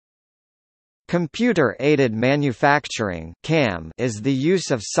Computer-aided manufacturing (CAM) is the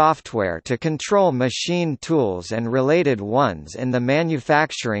use of software to control machine tools and related ones in the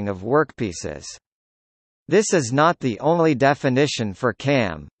manufacturing of workpieces. This is not the only definition for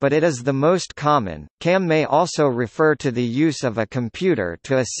CAM, but it is the most common. CAM may also refer to the use of a computer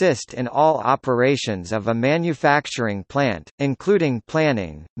to assist in all operations of a manufacturing plant, including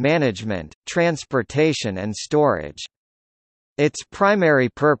planning, management, transportation and storage. Its primary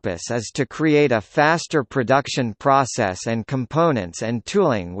purpose is to create a faster production process and components and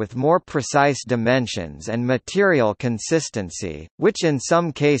tooling with more precise dimensions and material consistency, which in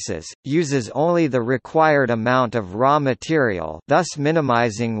some cases, uses only the required amount of raw material, thus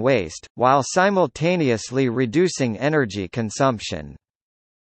minimizing waste, while simultaneously reducing energy consumption.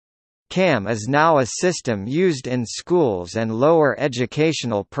 CAM is now a system used in schools and lower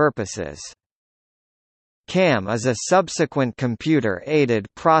educational purposes. CAM is a subsequent computer-aided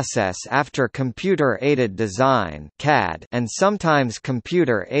process after computer-aided design (CAD) and sometimes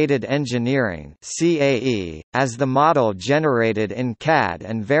computer-aided engineering (CAE), as the model generated in CAD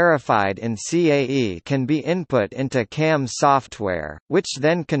and verified in CAE can be input into CAM software, which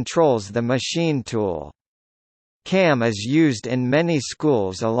then controls the machine tool. CAM is used in many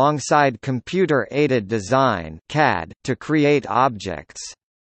schools alongside computer-aided design (CAD) to create objects.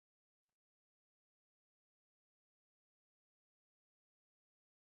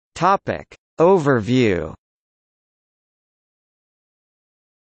 Topic Overview.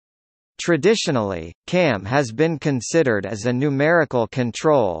 Traditionally, CAM has been considered as a numerical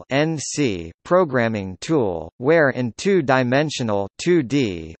control (NC) programming tool, where in two-dimensional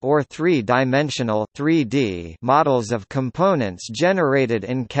 (2D) or three-dimensional (3D) models of components generated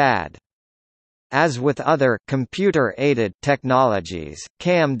in CAD. As with other computer-aided technologies,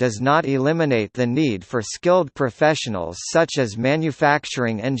 CAM does not eliminate the need for skilled professionals such as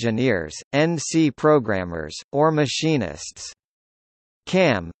manufacturing engineers, NC programmers, or machinists.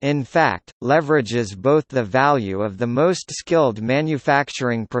 CAM, in fact, leverages both the value of the most skilled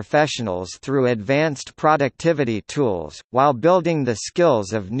manufacturing professionals through advanced productivity tools, while building the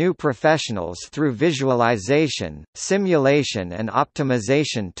skills of new professionals through visualization, simulation and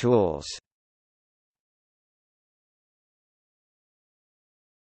optimization tools.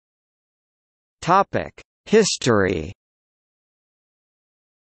 History.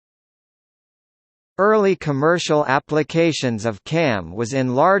 Early commercial applications of CAM was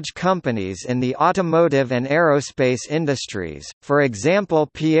in large companies in the automotive and aerospace industries, for example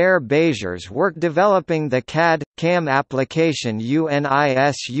Pierre Béger's work developing the CAD/CAM application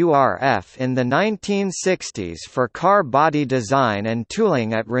UNISURF in the 1960s for car body design and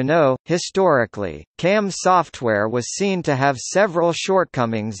tooling at Renault. Historically, CAM software was seen to have several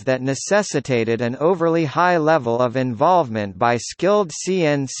shortcomings that necessitated an overly high level of involvement by skilled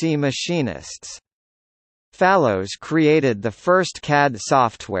CNC machinists. Fallows created the first CAD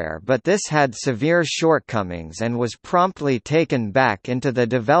software, but this had severe shortcomings and was promptly taken back into the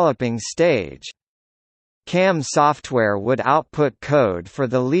developing stage. CAM software would output code for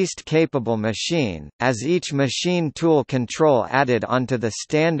the least capable machine, as each machine tool control added onto the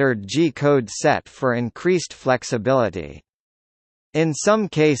standard G-code set for increased flexibility. In some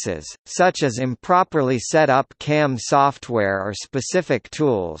cases, such as improperly set up CAM software or specific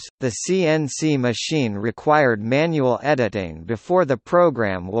tools, the CNC machine required manual editing before the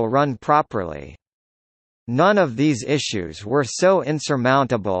program will run properly. None of these issues were so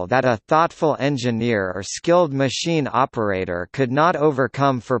insurmountable that a thoughtful engineer or skilled machine operator could not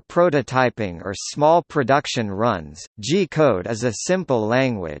overcome for prototyping or small production runs. G-code is a simple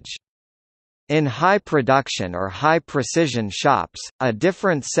language. In high production or high-precision shops, a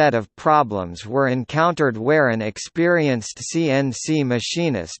different set of problems were encountered where an experienced CNC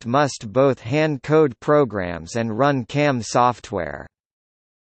machinist must both hand-code programs and run CAM software.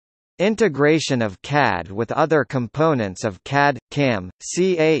 Integration of CAD with other components of CAD/CAM,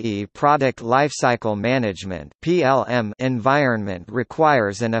 CAE product lifecycle management (PLM) environment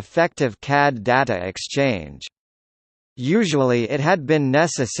requires an effective CAD data exchange. Usually it had been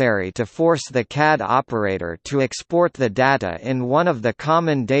necessary to force the CAD operator to export the data in one of the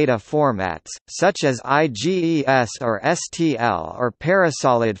common data formats, such as IGES or STL or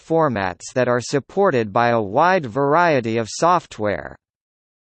Parasolid formats that are supported by a wide variety of software.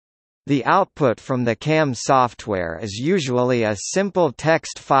 The output from the CAM software is usually a simple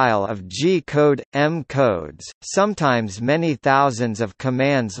text file of G-code, M-codes, sometimes many thousands of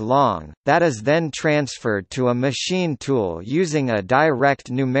commands long, that is then transferred to a machine tool using a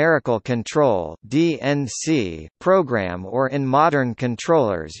direct numerical control (DNC) program or in modern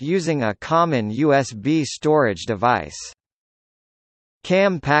controllers using a common USB storage device.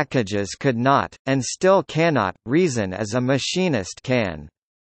 CAM packages could not, and still cannot, reason as a machinist can.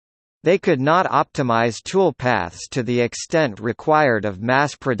 They could not optimize tool paths to the extent required of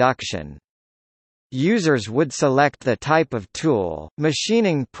mass production. Users would select the type of tool,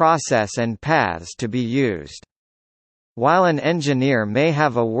 machining process and paths to be used. While an engineer may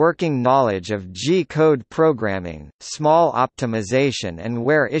have a working knowledge of G-code programming, small optimization and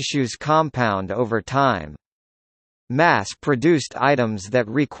where issues compound over time. Mass-produced items that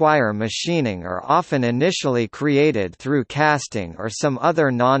require machining are often initially created through casting or some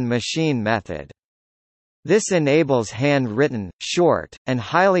other non-machine method. This enables hand-written, short, and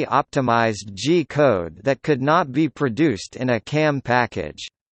highly optimized G-code that could not be produced in a CAM package.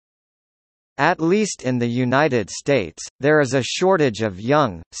 At least in the United States, there is a shortage of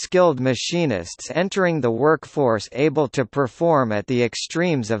young, skilled machinists entering the workforce able to perform at the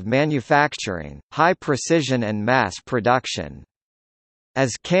extremes of manufacturing, high precision and mass production.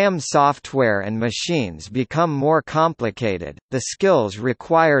 As CAM software and machines become more complicated, the skills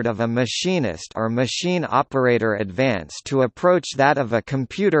required of a machinist or machine operator advance to approach that of a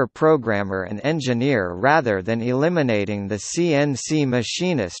computer programmer and engineer rather than eliminating the CNC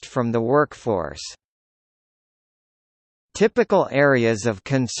machinist from the workforce. Typical areas of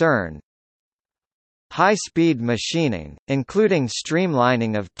concern: high-speed machining, including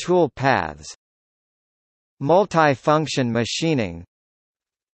streamlining of tool paths, multi-function machining,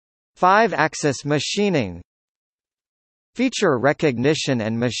 5-axis machining, feature recognition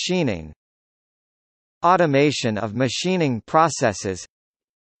and machining, automation of machining processes,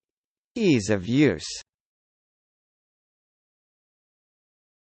 ease of use.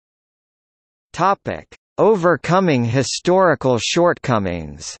 Topic: Overcoming historical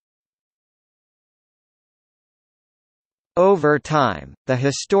shortcomings. Over time, the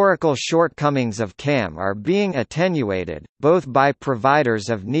historical shortcomings of CAM are being attenuated, both by providers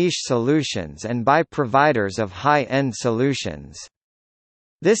of niche solutions and by providers of high-end solutions.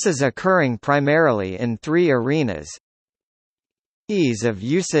 This is occurring primarily in three arenas: ease of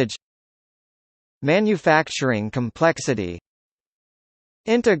usage, manufacturing complexity,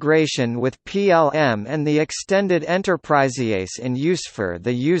 integration with PLM and the extended enterprise in use for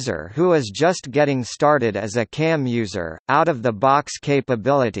the user who is just getting started as a CAM user, out-of-the-box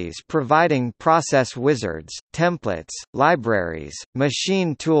capabilities providing process wizards, templates, libraries,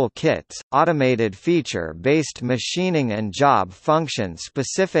 machine tool kits, automated feature-based machining and job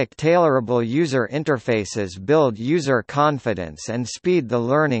function-specific tailorable user interfaces build user confidence and speed the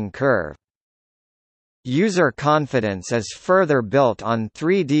learning curve. User confidence is further built on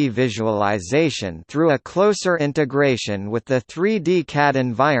 3D visualization through a closer integration with the 3D CAD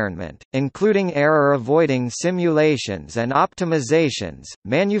environment, including error-avoiding simulations and optimizations.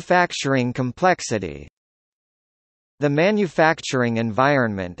 Manufacturing complexity. The manufacturing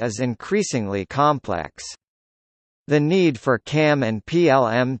environment is increasingly complex. The need for CAM and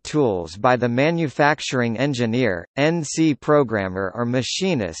PLM tools by the manufacturing engineer, NC programmer or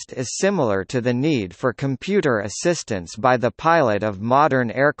machinist is similar to the need for computer assistance by the pilot of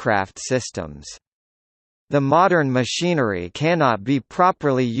modern aircraft systems. The modern machinery cannot be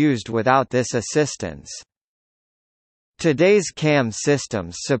properly used without this assistance. Today's CAM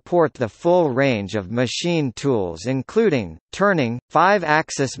systems support the full range of machine tools including, turning,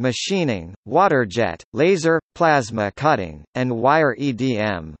 5-axis machining, waterjet, laser, plasma cutting, and wire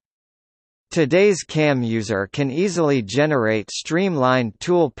EDM. Today's CAM user can easily generate streamlined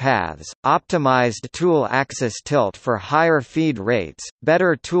tool paths, optimized tool axis tilt for higher feed rates,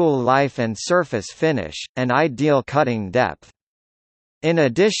 better tool life and surface finish, and ideal cutting depth. In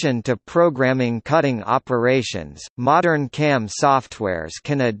addition to programming cutting operations, modern CAM softwares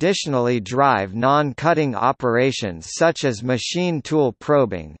can additionally drive non-cutting operations such as machine tool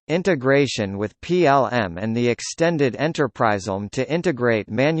probing, integration with PLM and the extended enterprise to integrate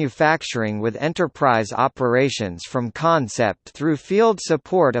manufacturing with enterprise operations from concept through field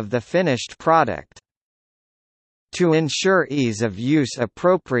support of the finished product. To ensure ease of use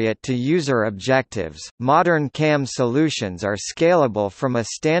appropriate to user objectives, modern CAM solutions are scalable from a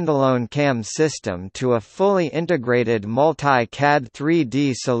standalone CAM system to a fully integrated multi-CAD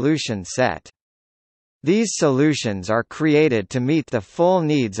 3D solution set. These solutions are created to meet the full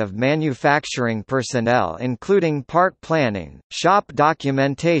needs of manufacturing personnel including part planning, shop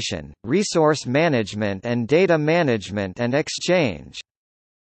documentation, resource management and data management and exchange.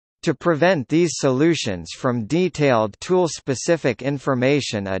 To prevent these solutions from detailed tool-specific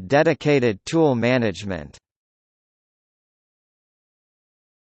information, a dedicated tool management.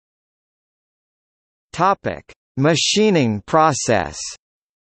 Topic: Machining process.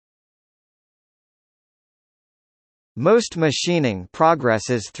 Most machining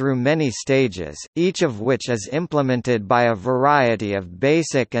progresses through many stages, each of which is implemented by a variety of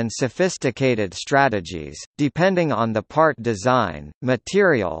basic and sophisticated strategies, depending on the part design,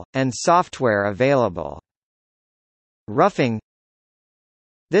 material, and software available. Roughing.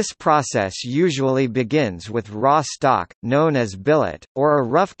 This process usually begins with raw stock, known as billet, or a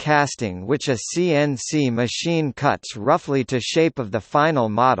rough casting which a CNC machine cuts roughly to shape of the final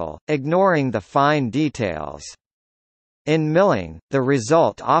model, ignoring the fine details. In milling, the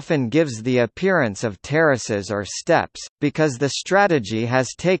result often gives the appearance of terraces or steps, because the strategy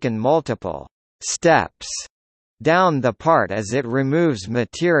has taken multiple steps down the part as it removes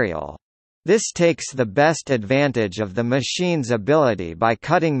material. This takes the best advantage of the machine's ability by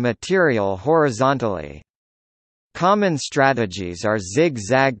cutting material horizontally. Common strategies are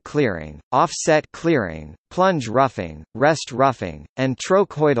zigzag clearing, offset clearing, plunge roughing, rest roughing, and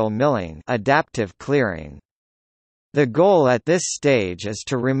trochoidal milling, adaptive clearing. The goal at this stage is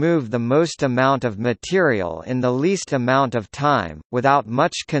to remove the most amount of material in the least amount of time, without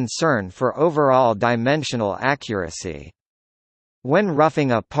much concern for overall dimensional accuracy. When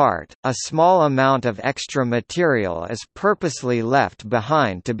roughing a part, a small amount of extra material is purposely left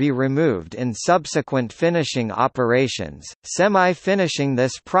behind to be removed in subsequent finishing operations. Semi-finishing.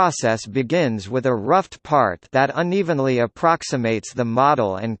 This process begins with a roughed part that unevenly approximates the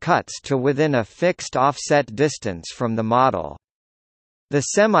model and cuts to within a fixed offset distance from the model. The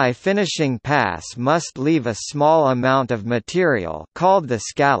semi-finishing pass must leave a small amount of material called the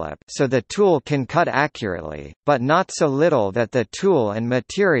scallop so the tool can cut accurately, but not so little that the tool and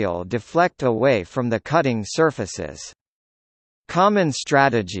material deflect away from the cutting surfaces. Common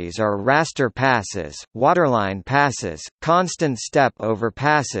strategies are raster passes, waterline passes, constant step over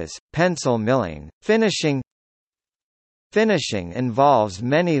passes, pencil milling, finishing. Finishing involves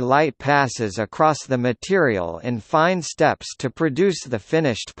many light passes across the material in fine steps to produce the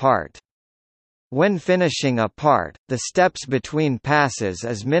finished part. When finishing a part, the steps between passes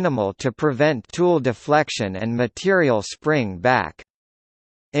is minimal to prevent tool deflection and material spring back.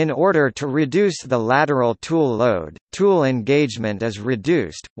 In order to reduce the lateral tool load, tool engagement is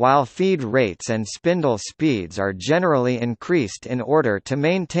reduced, while feed rates and spindle speeds are generally increased in order to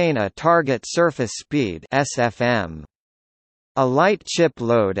maintain a target surface speed (SFM). A light chip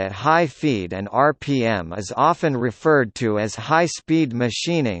load at high feed and RPM is often referred to as high-speed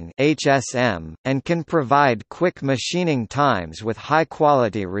machining (HSM), and can provide quick machining times with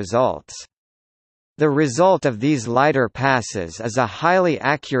high-quality results. The result of these lighter passes is a highly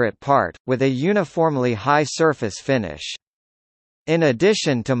accurate part, with a uniformly high surface finish. In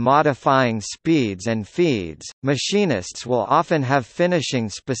addition to modifying speeds and feeds, machinists will often have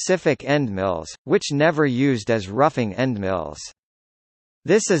finishing-specific endmills, which never used as roughing endmills.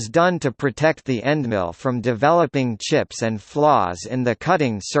 This is done to protect the endmill from developing chips and flaws in the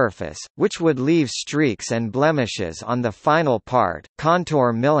cutting surface, which would leave streaks and blemishes on the final part.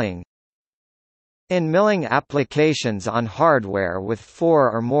 Contour milling. In milling applications on hardware with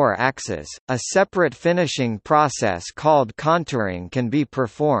 4 or more axes, a separate finishing process called contouring can be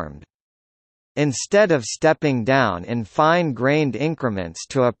performed. Instead of stepping down in fine-grained increments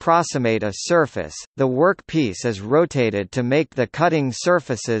to approximate a surface, the workpiece is rotated to make the cutting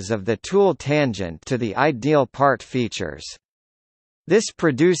surfaces of the tool tangent to the ideal part features. This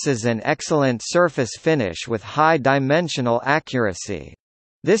produces an excellent surface finish with high dimensional accuracy.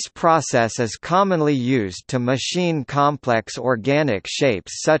 This process is commonly used to machine complex organic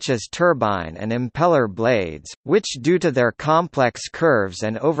shapes such as turbine and impeller blades, which due to their complex curves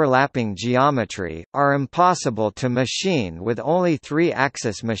and overlapping geometry, are impossible to machine with only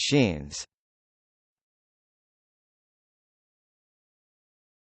 3-axis machines.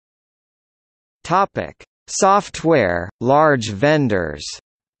 Software, large vendors.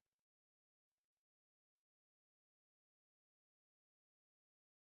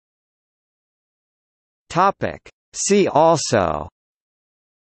 See also: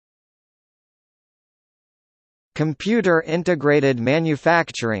 Computer Integrated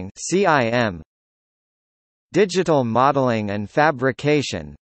Manufacturing (CIM), Digital Modeling and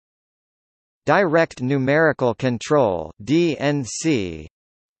Fabrication, Direct Numerical Control (DNC),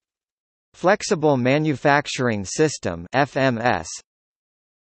 Flexible Manufacturing System (FMS),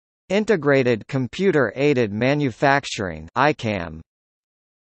 Integrated Computer Aided Manufacturing (ICAM),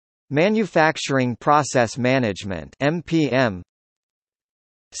 Manufacturing Process Management (MPM),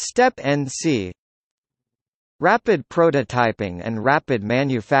 Step NC, Rapid Prototyping and Rapid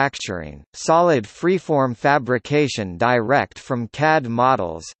Manufacturing, Solid Freeform Fabrication direct from CAD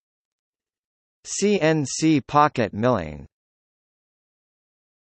models, CNC Pocket Milling.